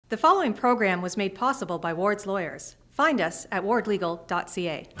The following program was made possible by Ward's Lawyers. Find us at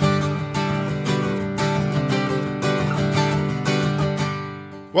wardlegal.ca.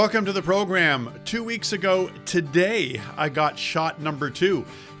 Welcome to the program. 2 weeks ago today, I got shot number 2,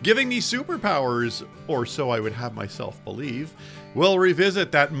 giving me superpowers, or so I would have myself believe. We'll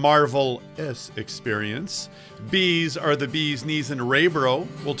revisit that marvelous experience. Bees are the bee's knees in Reaboro.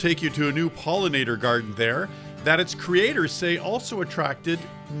 We'll take you to a new pollinator garden there that its creators say also attracted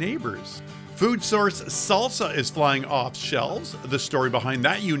neighbors. Food source Salsa is flying off shelves, the story behind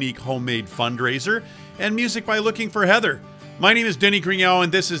that unique homemade fundraiser, and music by Looking for Heather. My name is Denny Grignon,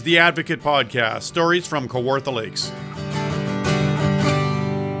 and this is the Advocate Podcast, stories from Kawartha Lakes.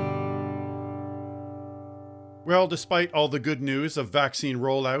 Well, despite all the good news of vaccine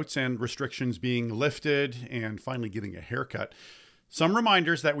rollouts and restrictions being lifted and finally getting a haircut, some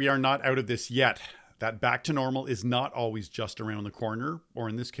reminders that we are not out of this yet. That back to normal is not always just around the corner, or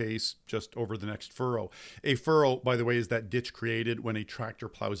in this case, just over the next furrow. A furrow, by the way, is that ditch created when a tractor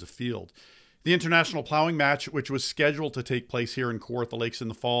plows a field. The International Plowing Match, which was scheduled to take place here in Kawartha Lakes in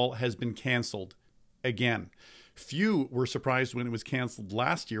the fall, has been canceled again. Few were surprised when it was canceled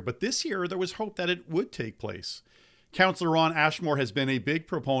last year, but this year there was hope that it would take place. Councillor Ron Ashmore has been a big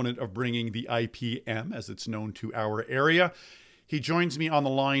proponent of bringing the IPM, as it's known, to our area. He joins me on the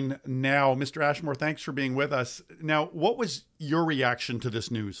line now. Mr. Ashmore, thanks for being with us. Now, what was your reaction to this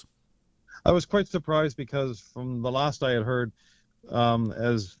news? I was quite surprised because from the last I had heard,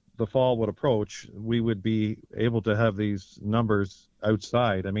 as the fall would approach, we would be able to have these numbers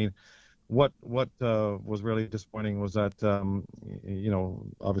outside. I mean, what was really disappointing was that,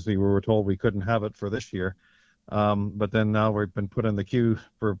 obviously we were told we couldn't have it for this year, but then now we've been put in the queue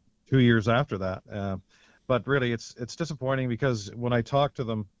for 2 years after that. But really, it's disappointing because when I talked to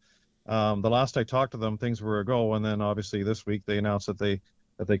them, the last I talked to them, things were a go, and then obviously this week they announced that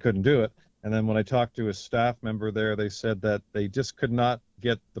they couldn't do it. And then when I talked to a staff member there, they said that they just could not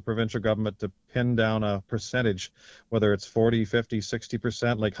get the provincial government to pin down a percentage, whether it's 40, 50,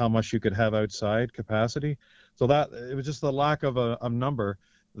 60%, like how much you could have outside capacity. So that it was just the lack of a number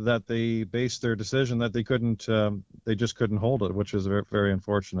that they based their decision that they just couldn't hold it, which is very, very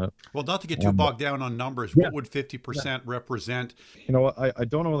unfortunate. Well, not to get too bogged down on numbers, what would 50% represent? You know, I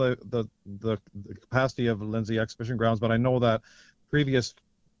don't know the capacity of Lindsay Exhibition Grounds, but I know that previous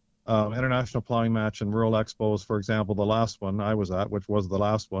International Plowing Match and Rural Expos, for example, the last one I was at, which was the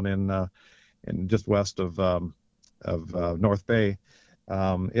last one in just west of North Bay,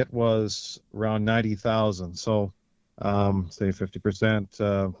 it was around 90,000. So say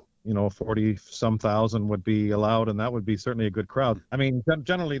 50%, 40 some thousand would be allowed, and that would be certainly a good crowd. I mean,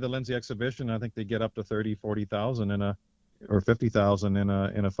 generally the Lindsay Exhibition, I think they get up to 30, 40,000 or 50,000 in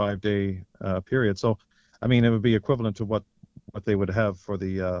a 5-day period. So, I mean, it would be equivalent to what they would have for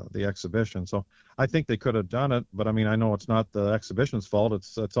the exhibition. So I think they could have done it, but I mean, I know it's not the exhibition's fault.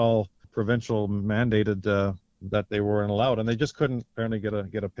 It's all provincial mandated that they weren't allowed, and they just couldn't apparently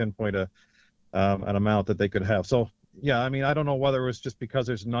get a pinpoint an amount that they could have. So yeah, I mean, I don't know whether it was just because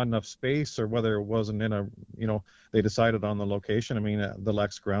there's not enough space or whether it wasn't they decided on the location. I mean, the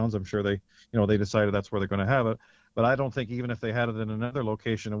Lex grounds, I'm sure they decided that's where they're going to have it. But I don't think even if they had it in another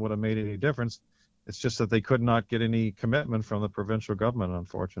location, it would have made any difference. It's just that they could not get any commitment from the provincial government,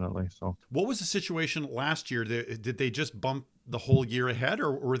 unfortunately. So, what was the situation last year? Did they just bump the whole year ahead, or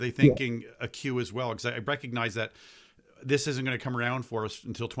were they thinking a queue as well? Because I recognize that this isn't going to come around for us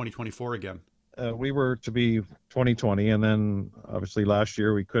until 2024 again. We were to be 2020, and then obviously last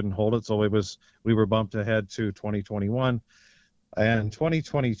year we couldn't hold it, so we were bumped ahead to 2021 and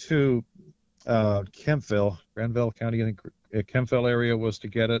 2022. Granville County, I think Kempville area was to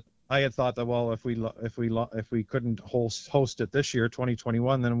get it. I had thought that, well, if we couldn't host it this year,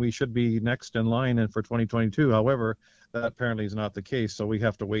 2021, then we should be next in line and for 2022. However, that apparently is not the case. So we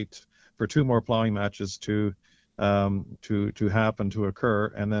have to wait for 2 more plowing matches to happen, to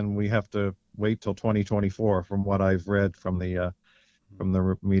occur, and then we have to wait till 2024, from what I've read from the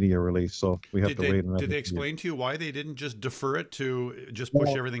media release. So we have to wait. Did they explain to you why they didn't just defer it to just push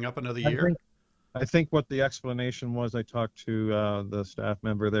everything up another year? I think what the explanation was, I talked to the staff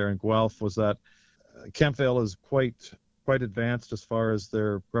member there in Guelph, was that Kempville is quite advanced as far as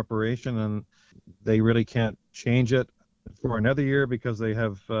their preparation, and they really can't change it for another year because they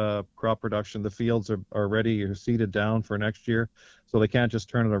have crop production. The fields are ready or seeded down for next year, so they can't just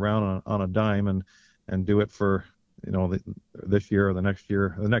turn it around on a dime and do it for this year or the next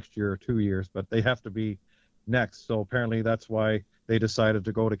year or 2 years, but they have to be next. So apparently that's why they decided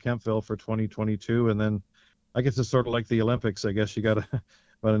to go to Kempville for 2022, and then I guess it's sort of like the Olympics. I guess you got to,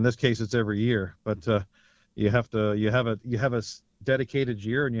 but in this case it's every year. But you have a dedicated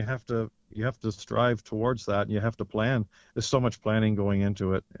year, and you have to strive towards that, and you have to plan. There's so much planning going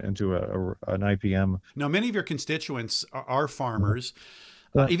into it, into an IPM. Now, many of your constituents are farmers.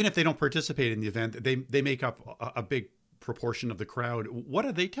 Even if they don't participate in the event, they make up a big proportion of the crowd. What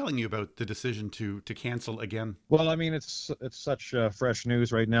are they telling you about the decision to cancel again? Well, I mean, it's such fresh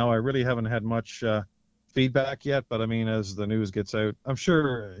news right now. I really haven't had much feedback yet, but I mean, as the news gets out, I'm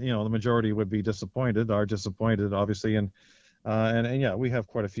sure the majority would be disappointed, obviously, and yeah, we have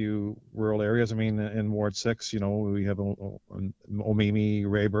quite a few rural areas. I mean, in Ward 6, we have Omemee,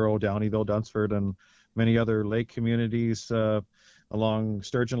 Reaboro, Downeyville, Dunsford, and many other lake communities along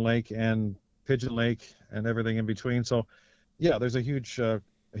Sturgeon Lake and Pigeon Lake and everything in between. So, yeah, there's a huge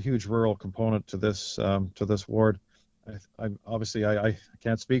rural component to this ward. I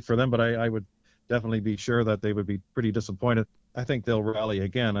can't speak for them, but I would definitely be sure that they would be pretty disappointed. I think they'll rally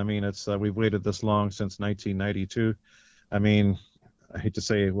again. I mean, it's we've waited this long since 1992. I mean, I hate to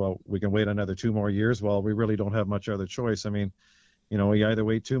say, well, we can wait another 2 more years. Well, we really don't have much other choice. I mean, you either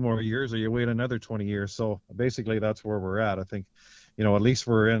wait 2 more years or you wait another 20 years. So basically, that's where we're at. I think, at least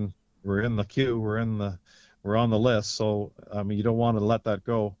we're in the queue, we're on the list. So you don't want to let that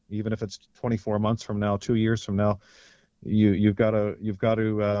go, even if it's 24 months from now, 2 years from now. You've got to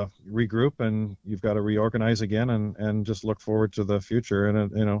regroup, and you've got to reorganize again, and just look forward to the future.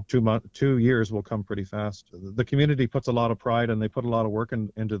 And 2 years will come pretty fast. The community puts a lot of pride, and they put a lot of work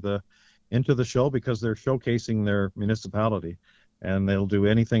into the show, because they're showcasing their municipality, and they'll do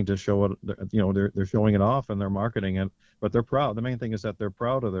anything to show it. They're showing it off, and they're marketing it. But they're proud. The main thing is that they're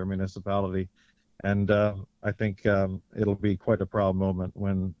proud of their municipality, and I think it'll be quite a proud moment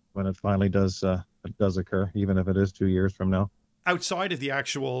when it finally does occur, even if it is 2 years from now. Outside of the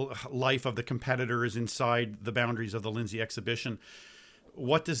actual life of the competitors inside the boundaries of the Lindsay exhibition,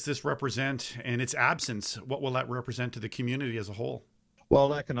 what does this represent in its absence? What will that represent to the community as a whole?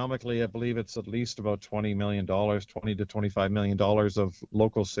 Well, economically, I believe it's at least about $20 million, $20 to $25 million of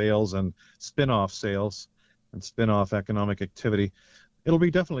local sales and spin-off sales and spin-off economic activity. It'll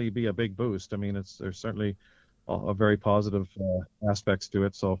definitely be a big boost. I mean, there's certainly a very positive aspects to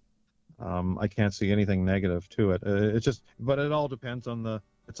it. So I can't see anything negative to it. But it all depends on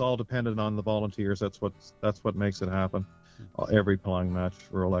it's all dependent on the volunteers. That's what makes it happen. Every plowing match,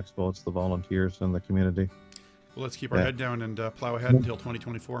 Rural Expo, it's the volunteers and the community. Well, let's keep our head down and plow ahead until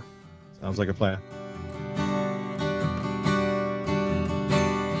 2024. Sounds like a plan.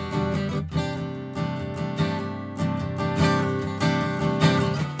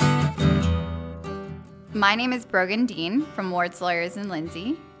 My name is Brogan Dean from Ward's Lawyers in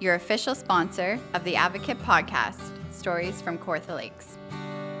Lindsay, your official sponsor of the Advocate podcast, Stories from Kawartha Lakes.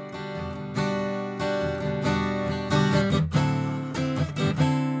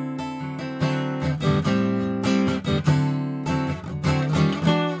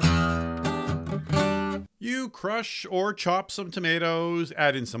 You crush or chop some tomatoes,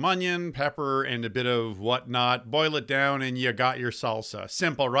 add in some onion, pepper, and a bit of whatnot, boil it down, and you got your salsa.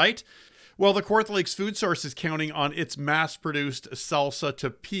 Simple, right? Well, the Kawartha Lakes Food Source is counting on its mass-produced salsa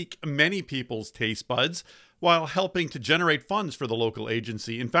to pique many people's taste buds while helping to generate funds for the local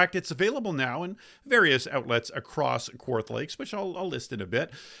agency. In fact, it's available now in various outlets across Kawartha Lakes, which I'll list in a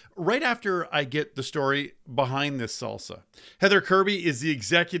bit, right after I get the story behind this salsa. Heather Kirby is the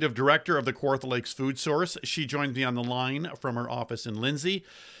executive director of the Kawartha Lakes Food Source. She joins me on the line from her office in Lindsay.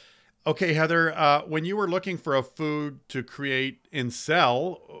 Okay, Heather, when you were looking for a food to create and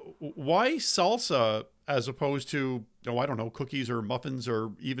sell, why salsa as opposed to, cookies or muffins or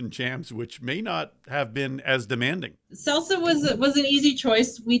even jams, which may not have been as demanding? Salsa was an easy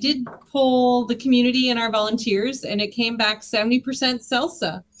choice. We did poll the community and our volunteers, and it came back 70%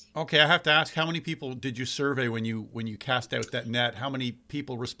 salsa. Okay, I have to ask, how many people did you survey when you cast out that net? How many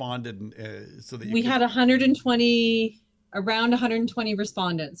people responded? We had 120. Around 120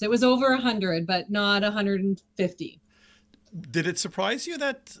 respondents. It was over 100, but not 150. Did it surprise you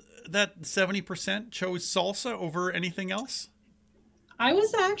that 70% chose salsa over anything else? I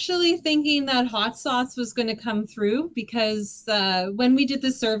was actually thinking that hot sauce was going to come through, because when we did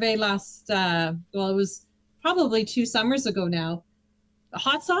the survey it was probably 2 summers ago now,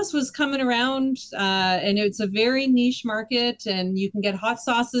 hot sauce was coming around, and it's a very niche market, and you can get hot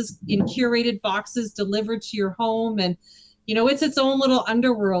sauces in curated boxes delivered to your home, and it's its own little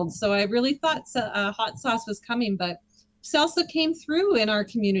underworld. So I really thought hot sauce was coming, but salsa came through in our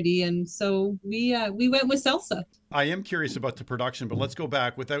community, and so we went with salsa. I am curious about the production, but let's go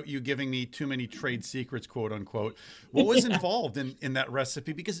back without you giving me too many trade secrets, quote unquote. What was involved in that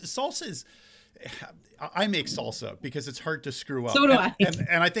recipe? Because salsa is, I make salsa because it's hard to screw up. So do I.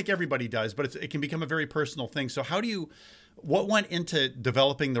 And I think everybody does, but it can become a very personal thing. So how do you What went into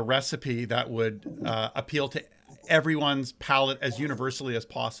developing the recipe that would appeal to everyone's palate as universally as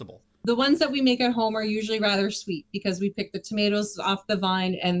possible? The ones that we make at home are usually rather sweet because we pick the tomatoes off the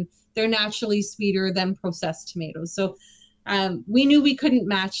vine and they're naturally sweeter than processed tomatoes. So we knew we couldn't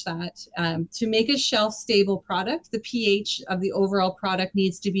match that. To make a shelf-stable product, the pH of the overall product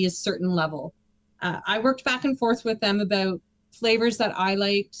needs to be a certain level. I worked back and forth with them about flavors that I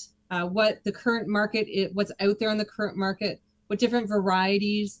liked, what the current market, what's out there on the current market, what different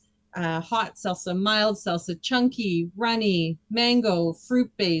varieties, hot salsa, mild salsa, chunky, runny, mango,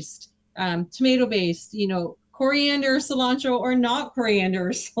 fruit-based, tomato-based, coriander, cilantro, or not coriander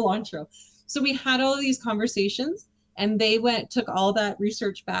or cilantro. So we had all of these conversations, and they took all that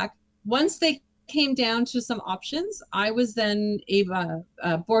research back. Once they came down to some options, I was then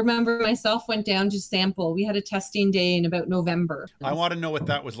a board member myself, went down to sample. We had a testing day in about November. I want to know what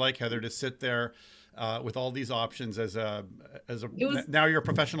that was like, Heather, to sit there with all these options now you're a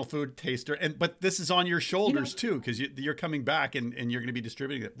professional food taster, but this is on your shoulders too, because you're coming back and you're going to be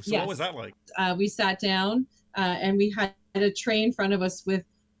distributing it. So yes. What was that like? We sat down and we had a tray in front of us with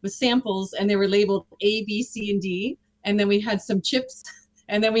samples, and they were labeled A, B, C, and D. And then we had some chips,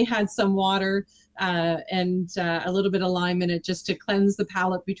 and then we had some water and a little bit of lime in it just to cleanse the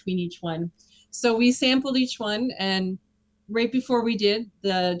palate between each one. So we sampled each one, and right before we did,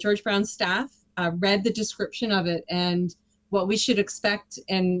 the George Brown staff read the description of it and what we should expect,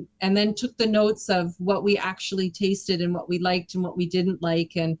 and then took the notes of what we actually tasted and what we liked and what we didn't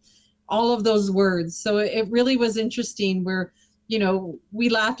like, and all of those words. So it really was interesting where, we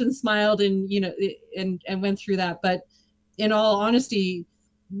laughed and smiled and, and went through that. But in all honesty,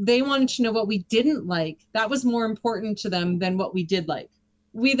 they wanted to know what we didn't like. That was more important to them than what we did like.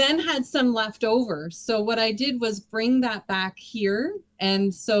 We then had some left over. So what I did was bring that back here.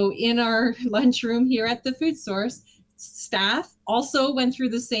 And so in our lunchroom here at the food source, staff also went through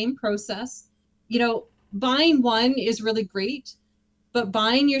the same process. Buying one is really great, but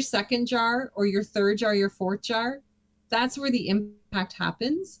buying your second jar or your third jar, your fourth jar, that's where the impact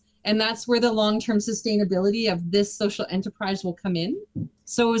happens. And that's where the long-term sustainability of this social enterprise will come in.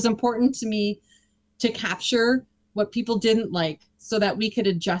 So it was important to me to capture what people didn't like so that we could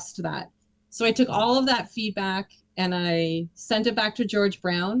adjust that. So I took all of that feedback and I sent it back to George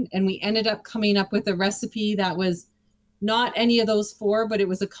Brown, and we ended up coming up with a recipe that was not any of those four, but it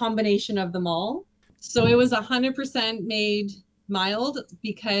was a combination of them all. So it was 100% made mild,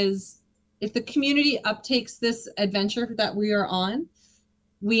 because if the community uptakes this adventure that we are on,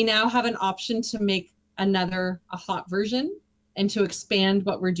 we now have an option to make a hot version and to expand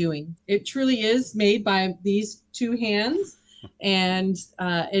what we're doing. It truly is made by these two hands, and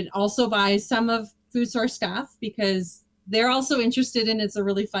it also by some of Food Source staff, because they're also interested in it's a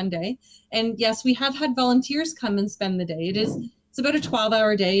really fun day. And yes, we have had volunteers come and spend the day. It's about a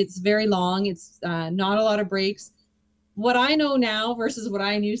 12-hour day. It's very long. It's not a lot of breaks. What I know now versus what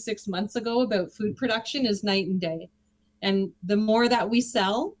I knew 6 months ago about food production is night and day. And the more that we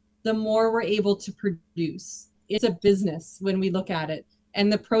sell, the more we're able to produce. It's a business when we look at it.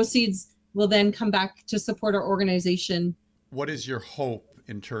 And the proceeds will then come back to support our organization. What is your hope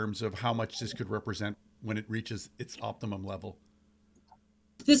in terms of how much this could represent when it reaches its optimum level?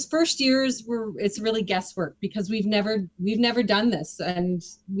 This first year it's really guesswork, because we've never done this, and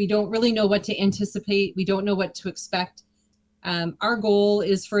we don't really know what to anticipate. We don't know what to expect. Our goal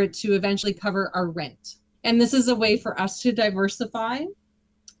is for it to eventually cover our rent. And this is a way for us to diversify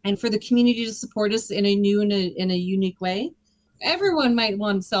and for the community to support us in a new and in a unique way. Everyone might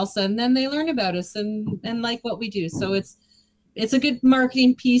want salsa, and then they learn about us and like what we do. So it's a good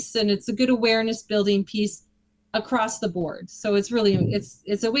marketing piece, and it's a good awareness building piece across the board. So it's really,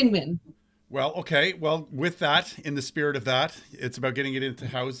 it's a win-win. Well, okay. Well, with that, in the spirit of that, it's about getting it into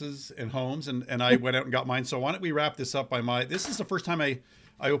houses and homes. And I went out and got mine. So why don't we wrap this up this is the first time I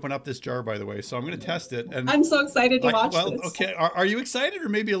open up this jar, by the way. So I'm going to test it. And I'm so excited to watch this. Okay. Are you excited, or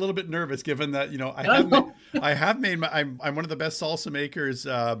maybe a little bit nervous, given that, I'm one of the best salsa makers,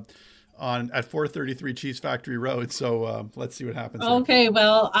 at 433 Cheese Factory Road. So let's see what happens. Okay. There.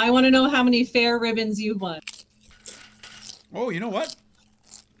 Well, I want to know how many fair ribbons you won. Oh, you know what?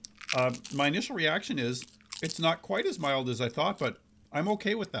 My initial reaction is it's not quite as mild as I thought, but I'm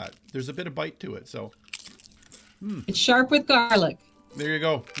okay with that. There's a bit of bite to it. So It's sharp with garlic. There you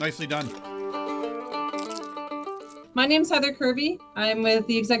go. Nicely done. My name's Heather Kirby. I'm with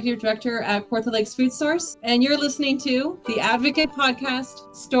the Executive Director at Kawartha Lakes Food Source, and you're listening to the Advocate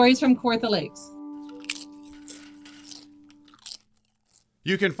Podcast, Stories from Kawartha Lakes.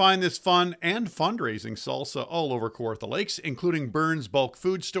 You can find this fun and fundraising salsa all over Kawartha Lakes, including Burns Bulk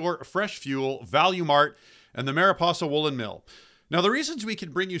Food Store, Fresh Fuel, Value Mart, and the Mariposa Woolen Mill. Now, the reasons we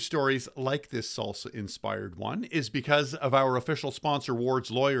can bring you stories like this salsa-inspired one is because of our official sponsor, Ward's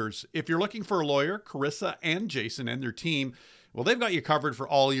Lawyers. If you're looking for a lawyer, Carissa and Jason and their team, well, they've got you covered for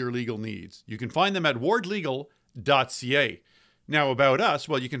all your legal needs. You can find them at wardlegal.ca. Now, about us,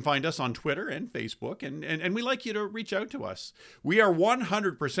 well, you can find us on Twitter and Facebook, and we like you to reach out to us. We are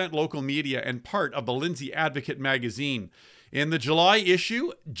 100% local media and part of the Lindsay Advocate magazine. In the July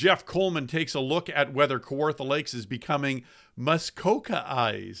issue, Jeff Coleman takes a look at whether Kawartha Lakes is becoming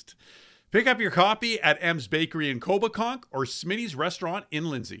Muskoka-ized. Pick up your copy at M's Bakery in Coboconk or Smitty's Restaurant in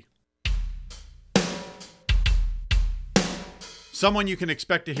Lindsay. Someone you can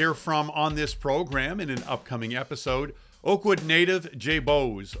expect to hear from on this program in an upcoming episode, Oakwood native Jay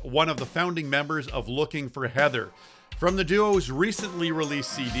Bowes, one of the founding members of Looking for Heather. From the duo's recently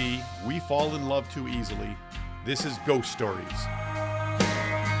released CD, We Fall in Love Too Easily, this is Ghost Stories.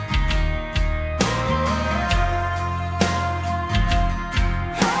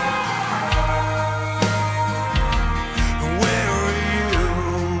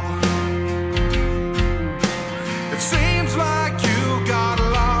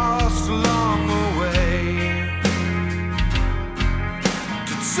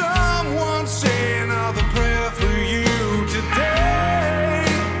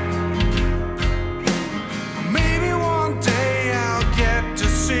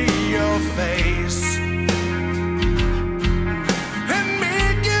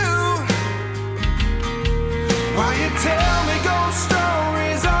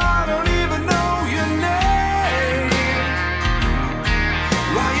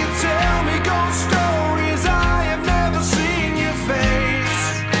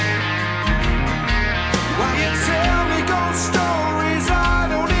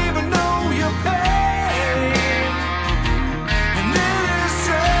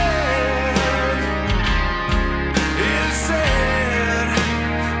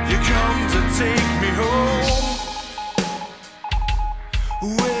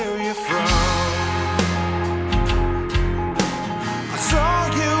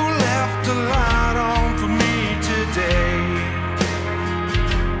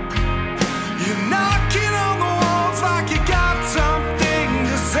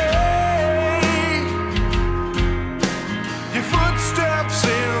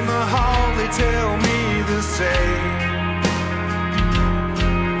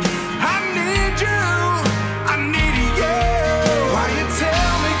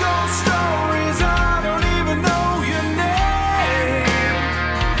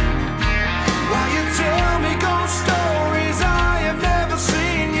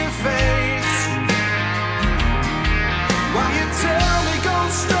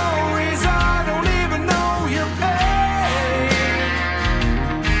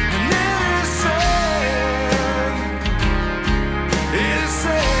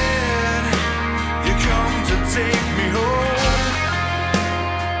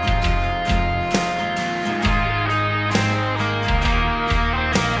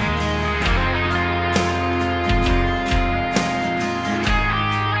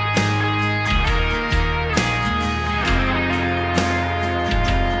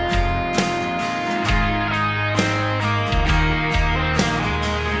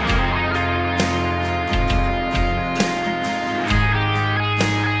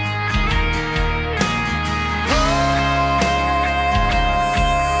 Oh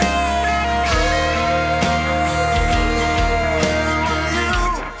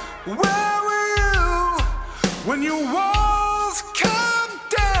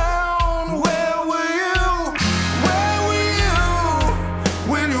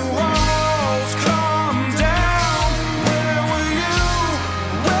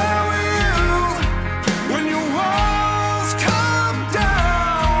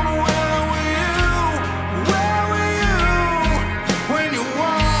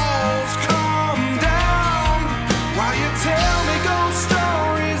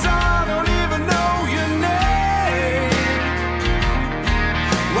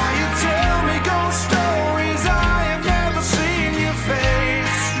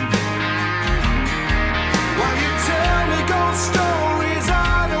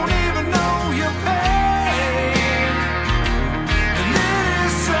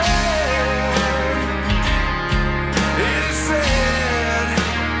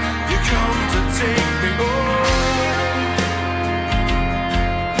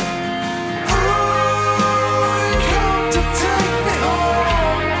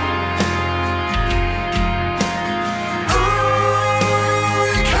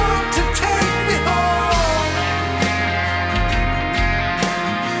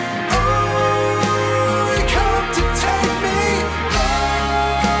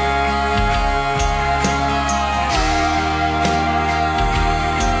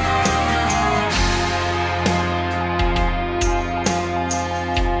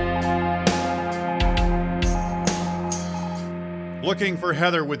looking for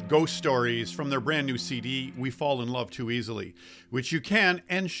Heather with ghost stories from their brand new CD, We Fall in Love Too Easily, which you can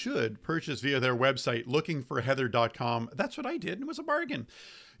and should purchase via their website, lookingforheather.com. That's what I did, and it was a bargain.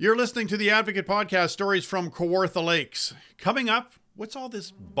 You're listening to the Advocate Podcast, stories from Kawartha Lakes. Coming up, what's all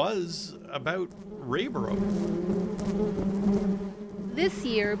this buzz about Reaboro? This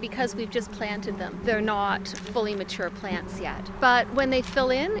year, because we've just planted them, they're not fully mature plants yet. But when they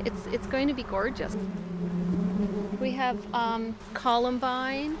fill in, it's going to be gorgeous. We have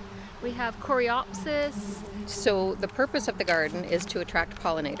columbine, we have coreopsis. So the purpose of the garden is to attract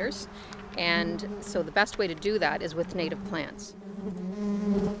pollinators, and so the best way to do that is with native plants.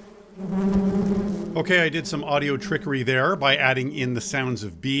 Okay, I did some audio trickery there by adding in the sounds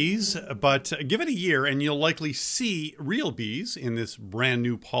of bees, but give it a year and you'll likely see real bees in this brand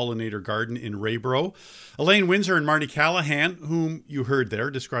new pollinator garden in Reaboro. Elaine Windsor and Marnie Callahan, whom you heard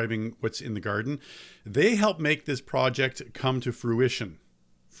there describing what's in the garden, they help make this project come to fruition.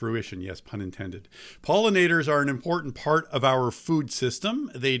 Fruition, yes, pun intended. Pollinators are an important part of our food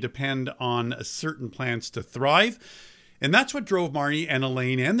system. They depend on certain plants to thrive. And that's what drove Marnie and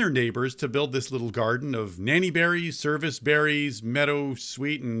Elaine and their neighbors to build this little garden of nanny berries, service berries, meadow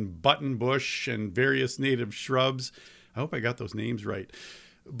sweet and button bush, and various native shrubs. I hope I got those names right.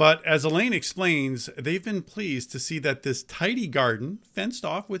 But as Elaine explains, they've been pleased to see that this tidy garden, fenced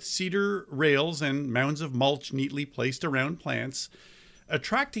off with cedar rails and mounds of mulch neatly placed around plants,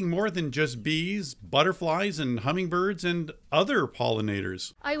 attracting more than just bees, butterflies, and hummingbirds, and other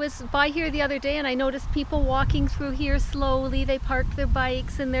pollinators. I was by here the other day and I noticed people walking through here slowly. They parked their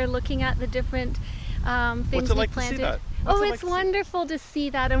bikes and they're looking at the different things What's it we like planted. to see that? It's wonderful to see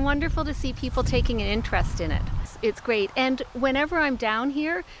that, and wonderful to see people taking an interest in it. It's great. And whenever I'm down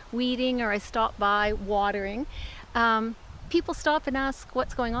here weeding or I stop by watering, people stop and ask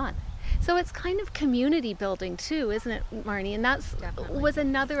what's going on. So it's kind of community building too, isn't it, Marnie? And that's was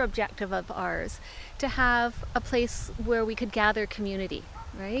another objective of ours, to have a place where we could gather community,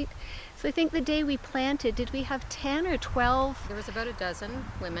 right? So I think the day we planted, did we have 10 or 12? There was about a dozen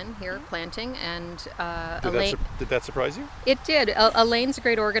women here planting, and Did that surprise you? It did. Elaine's a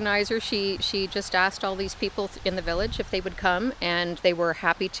great organizer. She just asked all these people in the village if they would come, and they were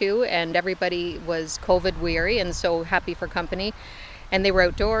happy to, and everybody was COVID weary and so happy for company. And they were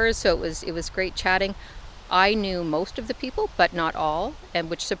outdoors, so it was great chatting. I knew most of the people, but not all, and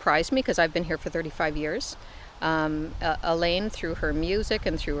which surprised me because I've been here for 35 years. Elaine, through her music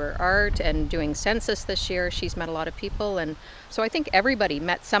and through her art and doing census this year, she's met a lot of people, and so I think everybody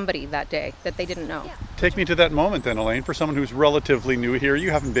met somebody that day that they didn't know. Yeah. Take me to that moment then, Elaine. For someone who's relatively new here,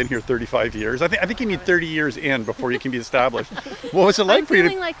 you haven't been here 35 years. I think you need 30 years in before you can be established. What was it like for you? I'm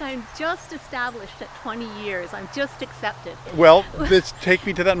feeling like I'm just established at 20 years. I'm just accepted. Well, take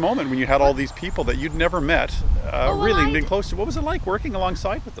me to that moment when you had all these people that you'd never met, been close to. What was it like working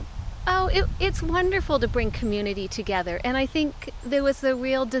alongside with them? Oh, it's wonderful to bring community together. And I think there was a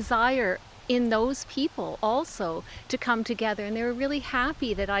real desire in those people also to come together. And they were really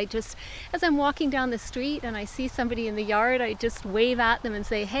happy that as I'm walking down the street and I see somebody in the yard, I just wave at them and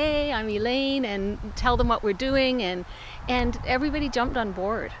say, hey, I'm Elaine, and tell them what we're doing. And everybody jumped on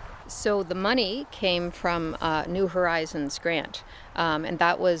board. So the money came from New Horizons grant, and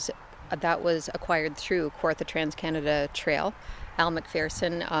that was acquired through Kawartha Trans-Canada Trail. Al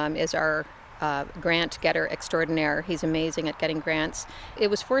McPherson is our grant getter extraordinaire. He's amazing at getting grants. It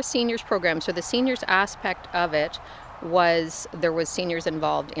was for a seniors program, so the seniors aspect of it was there was seniors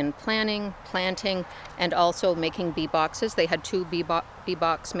involved in planning, planting, and also making bee boxes. They had 2 bee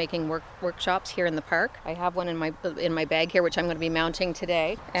box making workshops here in the park. I have one in my bag here, which I'm going to be mounting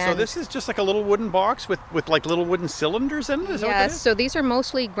today. So this is just like a little wooden box with like little wooden cylinders in it? Is that what that is? So these are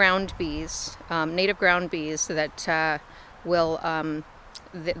mostly ground bees, native ground bees that will,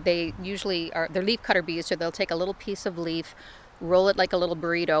 they usually are, they're leaf cutter bees, so they'll take a little piece of leaf, roll it like a little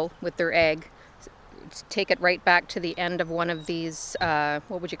burrito with their egg, take it right back to the end of one of these,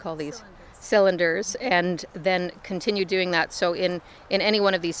 what would you call these? Cylinders, and then continue doing that. So in any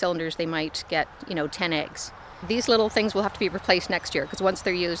one of these cylinders, they might get, 10 eggs. These little things will have to be replaced next year because once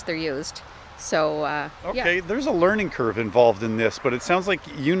they're used, they're used. So, There's a learning curve involved in this, but it sounds like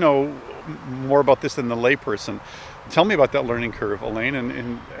you know more about this than the layperson. Tell me about that learning curve, Elaine,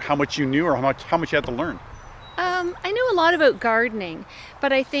 and how much you knew or how much you had to learn. I knew a lot about gardening,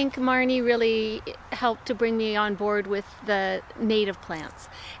 but I think Marnie really helped to bring me on board with the native plants.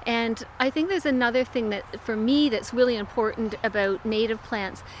 And I think there's another thing that, for me, that's really important about native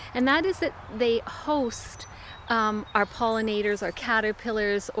plants, and that is that they host our pollinators, our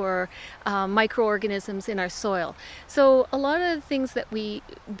caterpillars, or microorganisms in our soil. So a lot of the things that we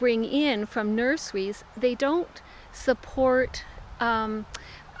bring in from nurseries, they don't support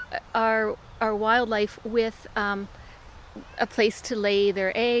our wildlife with a place to lay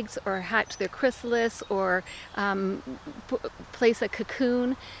their eggs or hatch their chrysalis or place a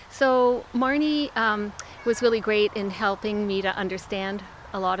cocoon. So Marnie was really great in helping me to understand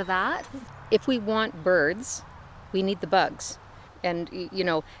a lot of that. If we want birds, we need the bugs. And, you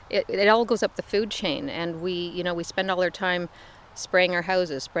know, it all goes up the food chain. And we spend all our time spraying our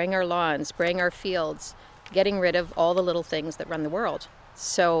houses, spraying our lawns, spraying our fields, getting rid of all the little things that run the world.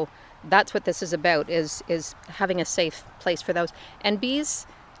 So that's what this is about, is having a safe place for those. And bees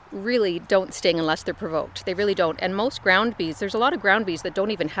really don't sting unless they're provoked. They really don't. And most ground bees, there's a lot of ground bees that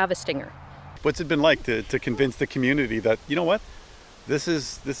don't even have a stinger. What's it been like to convince the community that, you know what, this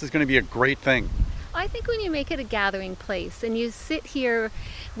is going to be a great thing? I think when you make it a gathering place and you sit here,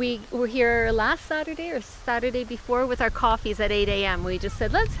 we were here last Saturday or Saturday before with our coffees at 8 a.m. We just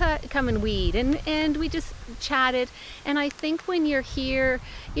said, let's come and weed. And we just chatted. And I think when you're here,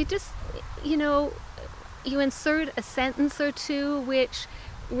 you just, you insert a sentence or two which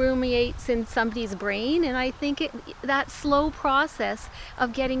ruminates in somebody's brain. And I think that slow process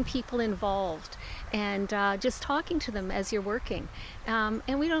of getting people involved and just talking to them as you're working. And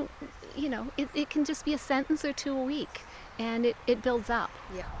we don't, it can just be a sentence or two a week, and it builds up.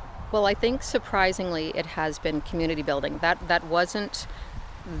 Yeah. Well, I think surprisingly it has been community building. That wasn't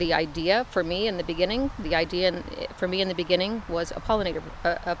the idea for me in the beginning. The idea for me in the beginning was a pollinator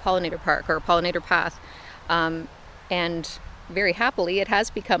park or a pollinator path, and very happily it has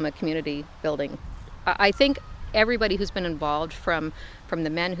become a community building. I think everybody who's been involved, from the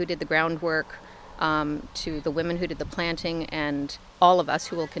men who did the groundwork, to the women who did the planting, and all of us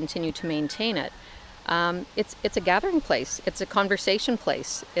who will continue to maintain it. It's a gathering place. It's a conversation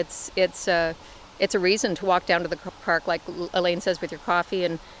place. It's a reason to walk down to the park, like Elaine says, with your coffee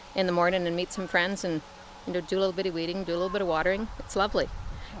and in the morning, and meet some friends and do a little bit of weeding, do a little bit of watering. It's lovely.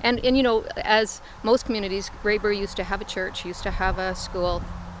 And as most communities, Reaboro used to have a church, used to have a school.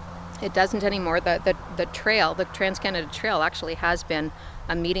 It doesn't anymore. The trail, the Trans-Canada Trail, actually has been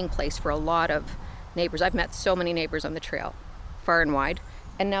a meeting place for a lot of neighbors. I've met so many neighbors on the trail, far and wide,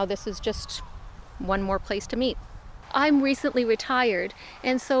 and now this is just one more place to meet. I'm recently retired,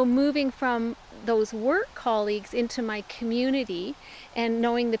 and so moving from those work colleagues into my community and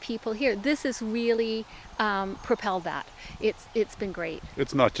knowing the people here, this has really propelled that. It's been great.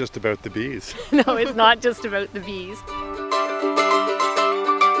 It's not just about the bees. No, it's not just about the bees.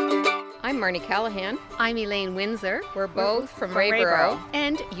 I'm Marnie Callahan. I'm Elaine Windsor. We're both from Reaboro.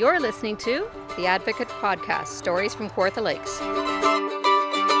 And you're listening to The Advocate Podcast, Stories from Kawartha Lakes.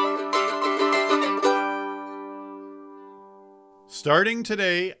 Starting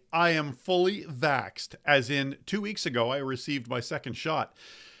today, I am fully vaxxed, as in 2 weeks ago I received my second shot.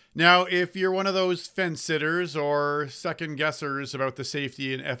 Now, if you're one of those fence sitters or second guessers about the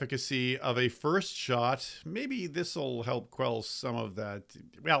safety and efficacy of a first shot, maybe this will help quell some of that.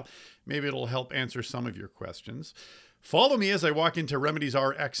 Well, maybe it'll help answer some of your questions. Follow me as I walk into Remedies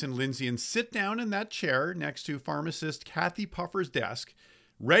RX in Lindsay and sit down in that chair next to pharmacist Kathy Puffer's desk,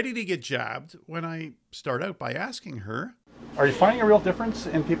 ready to get jabbed, when I start out by asking her, are you finding a real difference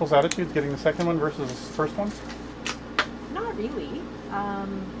in people's attitudes getting the second one versus the first one? Not really.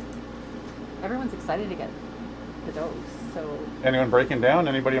 Everyone's excited to get the dose, so... Anyone breaking down?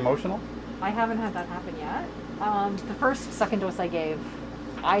 Anybody emotional? I haven't had that happen yet. The second dose I gave,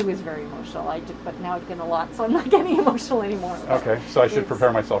 I was very emotional. But now I've given a lot, so I'm not getting emotional anymore. Okay, so I should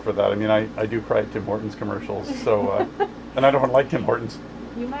prepare myself for that. I mean, I do cry at Tim Hortons commercials, so... and I don't like Tim Hortons.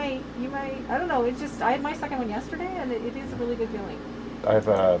 You might, I don't know, it's just, I had my second one yesterday, and it is a really good feeling. I have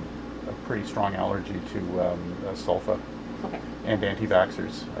a pretty strong allergy to sulfa. Okay. And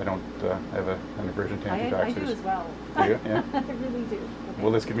anti-vaxxers. I don't have an aversion to anti-vaxxers. I do as well. Do you? Yeah? I really do. Okay.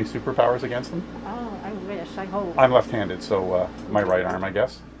 Will this give me superpowers against them? Oh, I wish. I hope. I'm left-handed, so my right arm, I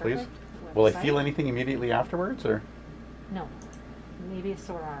guess, please. Perfect. Will I feel anything immediately afterwards, or? No. Maybe a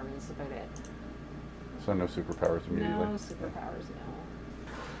sore arm is about it. So no superpowers immediately? No superpowers,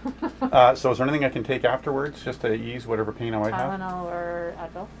 no. So is there anything I can take afterwards just to ease whatever pain I might have? Tylenol or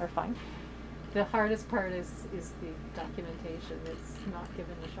Advil are fine. The hardest part is the documentation. It's not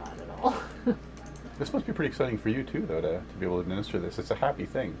given a shot at all. This must be pretty exciting for you too, though, to be able to administer this. It's a happy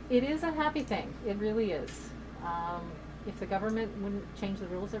thing. It is a happy thing. It really is. If the government wouldn't change the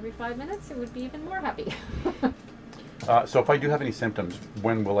rules every 5 minutes, it would be even more happy. So if I do have any symptoms,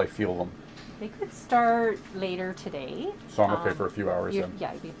 when will I feel them? They could start later today. So I'm okay for a few hours then?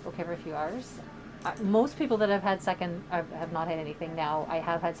 Yeah, you'd be okay for a few hours. Most people that have had second have not had anything. Now, I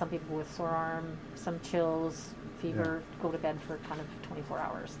have had some people with sore arm, some chills, fever, go to bed for kind of 24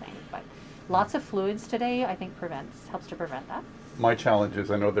 hours thing. But lots of fluids today, I think helps to prevent that. My challenge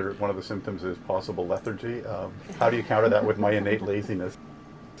is, I know one of the symptoms is possible lethargy. How do you counter that with my innate laziness?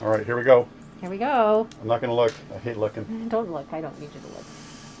 All right, here we go. Here we go. I'm not going to look. I hate looking. Don't look. I don't need you to look.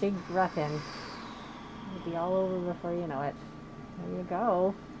 Big breath in. You'll be all over before you know it. There you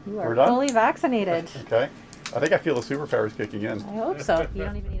go. You are fully vaccinated. Okay. I think I feel the superpowers kicking in. I hope so. You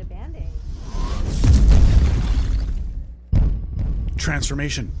don't even need a Band-Aid.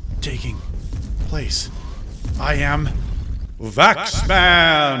 Transformation taking place. I am Vax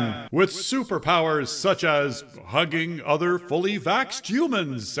Maann, with superpowers such as hugging other fully vaxxed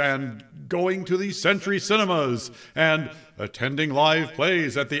humans and going to the Century Cinemas and attending live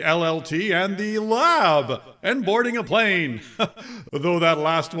plays at the LLT and the lab and boarding a plane. Though that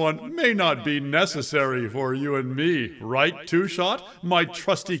last one may not be necessary for you and me, right, Two-Shot, my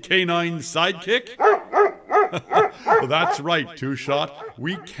trusty canine sidekick? That's right, Two-Shot.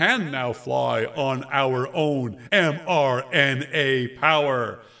 We can now fly on our own mRNA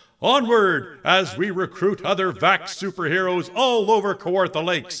power. Onward as we recruit other Vax superheroes all over Kawartha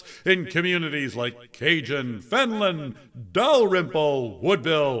Lakes in communities like Cajun, Fenland, Dalrymple,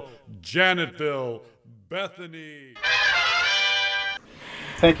 Woodville, Janetville, Bethany.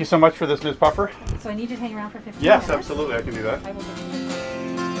 Thank you so much for this, Ms. Puffer. So I need you to hang around for 15 minutes? Yes, absolutely. I can do that. I will give you.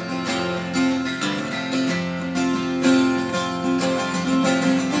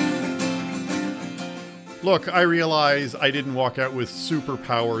 Look, I realize I didn't walk out with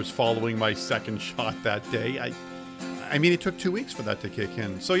superpowers following my second shot that day. I mean, it took 2 weeks for that to kick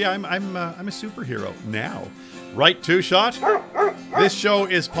in. So yeah, I'm a superhero now. Right, Two-Shot? This show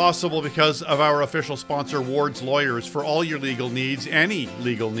is possible because of our official sponsor, Ward's Lawyers, for all your legal needs, any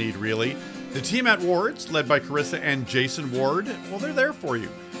legal need, really. The team at Ward's, led by Carissa and Jason Ward, well, they're there for you.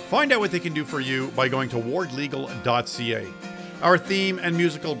 Find out what they can do for you by going to wardlegal.ca. Our theme and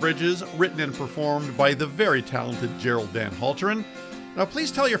musical bridges, written and performed by the very talented Gerald Van Halteren. Now,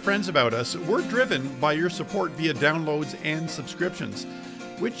 please tell your friends about us. We're driven by your support via downloads and subscriptions,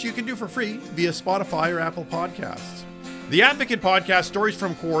 which you can do for free via Spotify or Apple Podcasts. The Advocate Podcast, Stories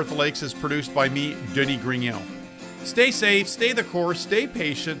from Kawartha Lakes, is produced by me, Denis Grignell. Stay safe, stay the course, stay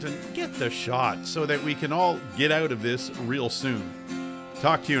patient, and get the shot so that we can all get out of this real soon.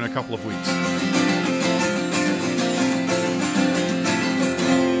 Talk to you in a couple of weeks.